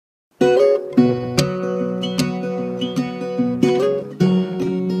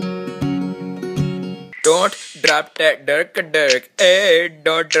drop that dirk dirk. Hey,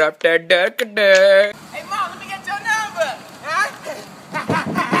 don't drop that dirk dirk. Hey, Mom, let me get your number. Huh?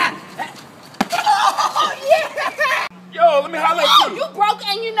 Oh, yeah. Yo, let me holler at you. You broke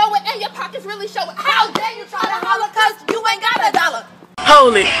and you know it, and your pockets really show it. How dare you try to holler, cause you ain't got a dollar.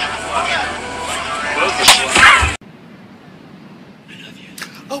 Holy.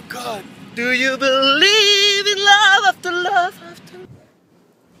 Oh, God. Do you believe in love after love after love?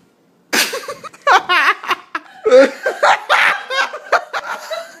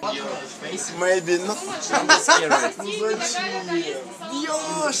 Maybe not.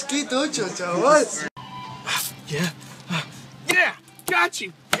 Dios, qué tocho, chaval. Yeah. Yeah, got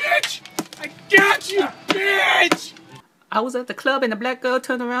you, bitch. I got you, bitch. I was at the club and the black girl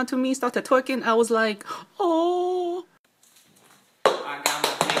turned around to me, started twerking. I was like, oh. I got my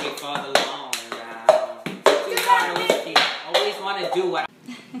ticket for the long round. Always want to do what.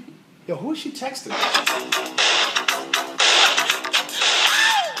 Yo, who is she texting?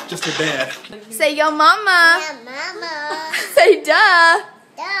 Just her dad. Say yo mama. Yeah, mama. Say duh.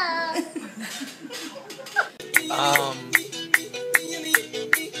 Duh.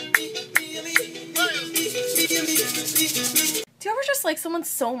 Do you ever just like someone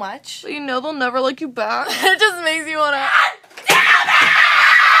so much that you know they'll never like you back? It just makes you wanna.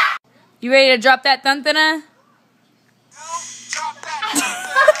 You ready to drop that dun-dun-dun?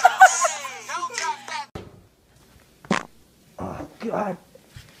 Oh, God.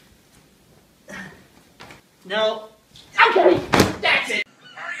 No. Okay, that's it.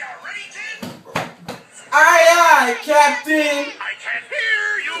 Are you ready, Tim? Aye, Captain. I can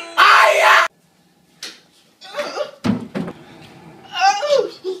hear you. Aye,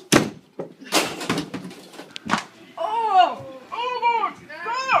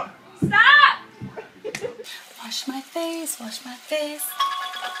 Stop! Wash my face, wash my face.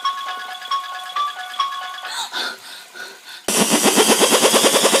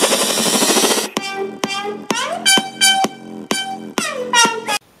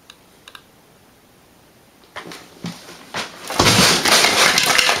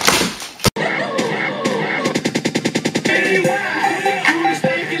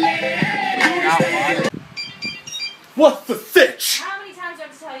 What the fitch? How many times do I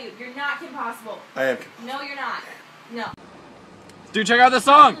have to tell you? You're not Kim Possible. I am. No, you're not. No. Dude, check out this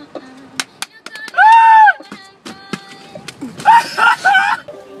song.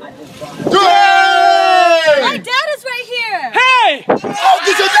 My dad is right here! Hey! Oh,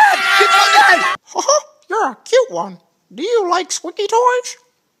 get your dad! Get your dad! You're a cute one. Do you like squeaky toys?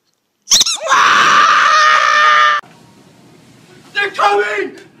 They're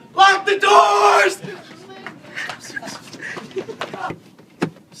coming! Lock the doors!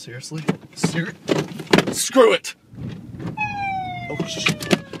 Seriously? Screw it! Oh,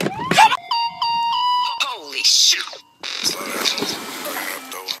 shit. Holy shit!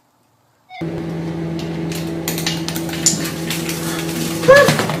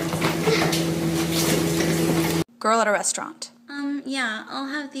 Girl at a restaurant. Yeah, I'll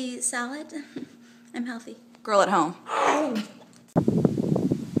have the salad. I'm healthy. Girl at home.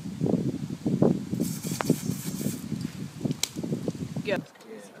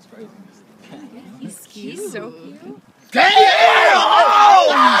 He's so cute. Damn!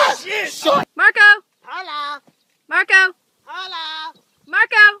 Oh, shit! Marco! Hello. Marco! Hello.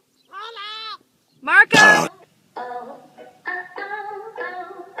 Marco! Hello. Marco!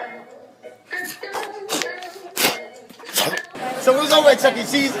 So we was over at Chuck E.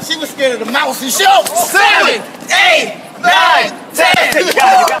 Cheese and she was scared of the mouse and show. 7, 8, 9, 10.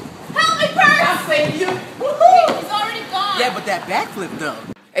 Help me first! I'll save you. Woohoo! He's already gone. Yeah, but that backflip though.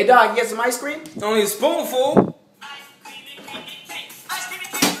 Hey, dog, you get some ice cream? Only a spoonful.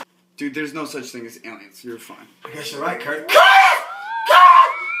 Dude, there's no such thing as aliens. You're fine. I guess you're right, Kurt.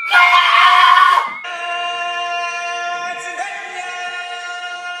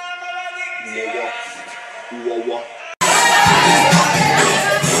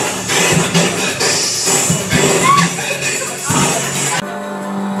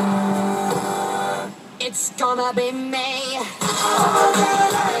 It's gonna be me.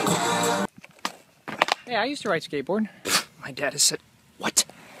 Hey, I used to ride skateboard. My dad has said, what?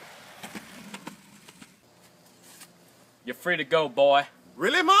 You're free to go, boy.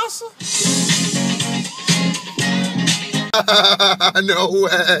 Really, Massa? No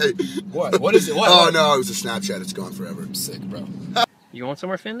way. What? What is it? What? Oh, no, it was a Snapchat. It's gone forever. I'm sick, bro. You going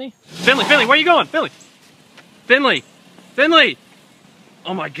somewhere, Finley? Finley, where you going? Finley!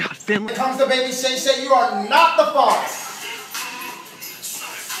 Oh my God, Finley. Here comes the baby Shay. You are not the boss.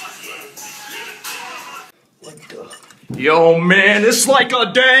 Yo, man, it's like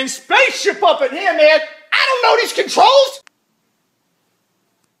a dang spaceship up in here, man. I don't don't know these controls?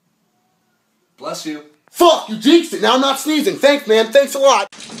 Bless you. Fuck, you jinxed it. Now I'm not sneezing. Thanks, man. Thanks a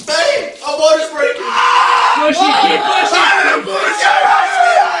lot. Hey, I want to break it. Push it, kid, push it!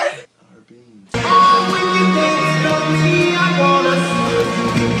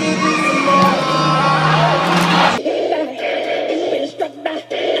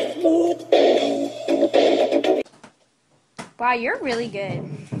 Wow, you're really good.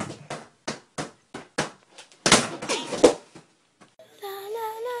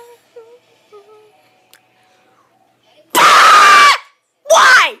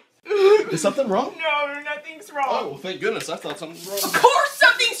 Why? Is something wrong? No, nothing's wrong. Oh, well, thank goodness. I thought something was wrong. Of course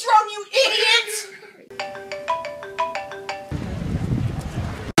something's wrong, you idiot!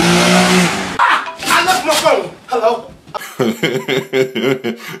 I left my phone. Hello.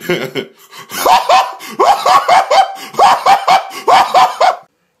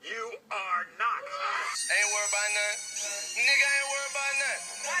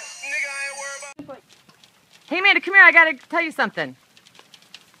 Hey, Amanda, come here. I gotta tell you something.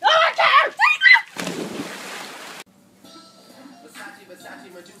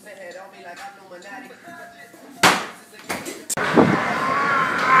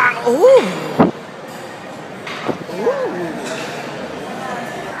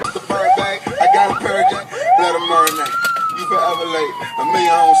 I got a purge, let him marinate. You forever late. A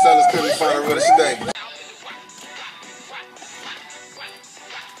million home sellers couldn't find a real estate.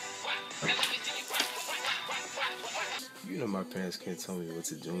 You know my parents can't tell me what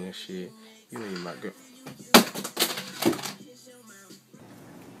to do and shit. You know you're my girl.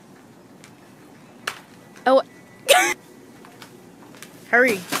 Oh.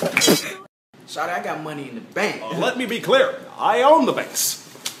 Hurry. Shawty, I got money in the bank. Let me be clear. I own the banks.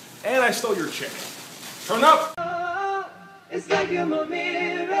 And I stole your chick. Turn up! It's like you're my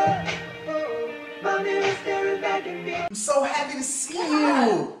mirror. Oh, my mirror staring back at me. I'm so happy to see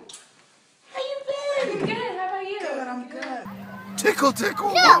you. How you been? Good, how about you? Good, I'm good. Tickle,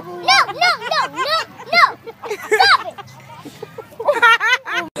 tickle. No, no, no, no, no, no! Stop it!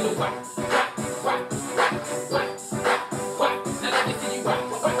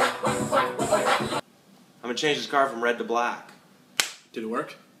 I'm gonna change this car from red to black. Did it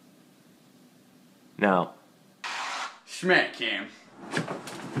work? No. Schmack Cam.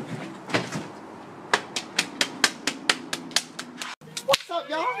 What's up,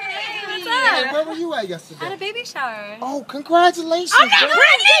 y'all? Hey, what's Hey, up? where were you at yesterday? At a baby shower. Oh, congratulations. I'm not girl.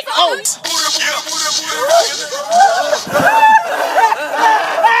 pregnant! Oh.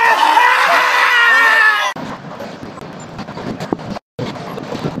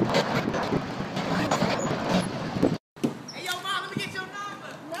 Hey, yo, mom, let me get your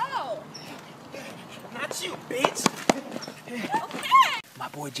number. No! Not you, bitch. Okay! My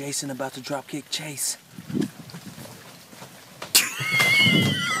boy Jason about to drop kick Chase.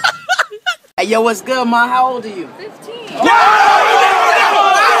 Hey, yo, what's good, ma? How old are you? 15.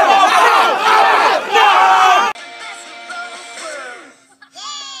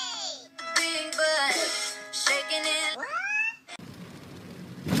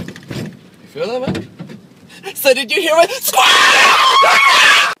 You feel that, man? So did you hear it?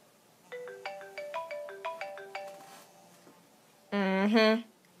 Mm-hmm.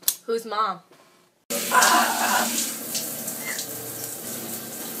 Who's mom?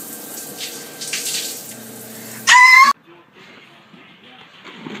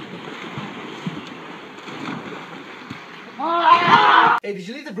 Hey, did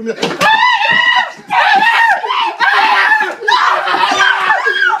you leave the broom?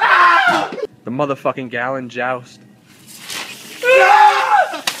 The motherfucking gallon joust.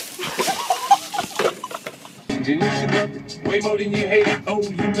 Way more than you hate. Oh,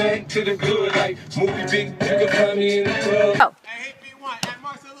 you back to the good. Like movie big, you can find me in the club. Oh. At HP1, at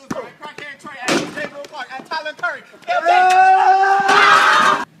Marcel Luther, at Crackhead Trey, at Gabriel Clark, at Tyler Curry.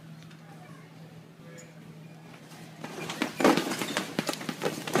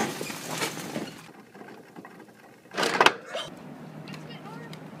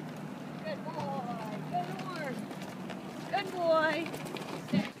 Good boy.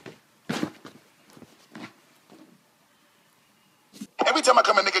 Every time I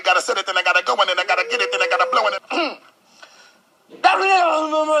come, a nigga gotta set it, then I gotta go, and then I gotta get it, then I gotta blow in it.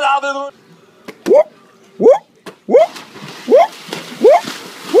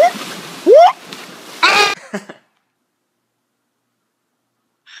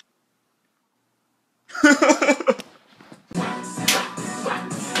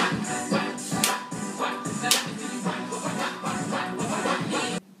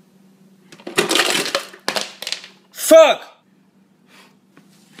 Fuck!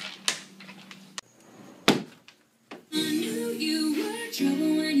 Are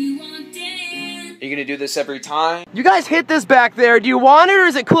you gonna do this every time? You guys hit this back there. Do you want it or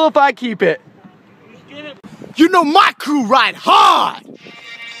is it cool if I keep it? You know my crew ride hard!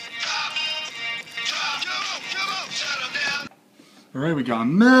 Alright, we got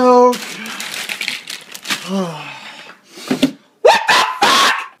milk.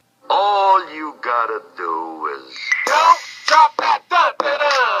 All you gotta do is don't drop that thud.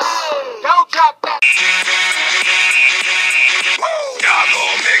 Don't drop that. Y'all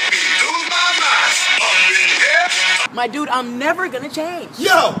gonna make me lose my mind up in here. My dude, I'm never gonna change.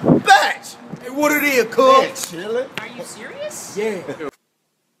 Yo, Batch! Hey, what it is, cuz? Chillin'. Are you serious? Yeah.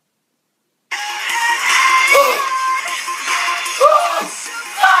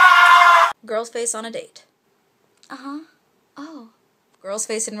 Girl's face on a date. Uh-huh. Oh. Girl's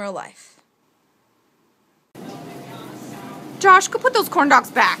face in real life. Josh, go put those corn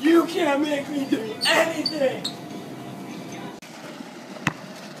dogs back. You can't make me do anything!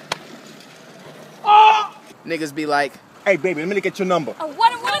 Oh! Niggas be like, hey, baby, let me get your number.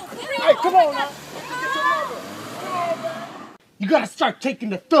 What a creep. Hey, come on now. You gotta start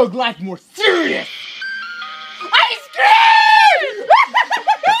taking the thug life more serious. I'm scared!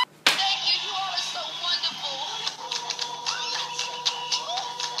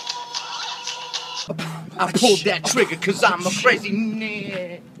 I pulled that trigger cause I'm a crazy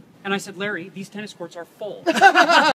nigga. And I said, Larry, these tennis courts are full.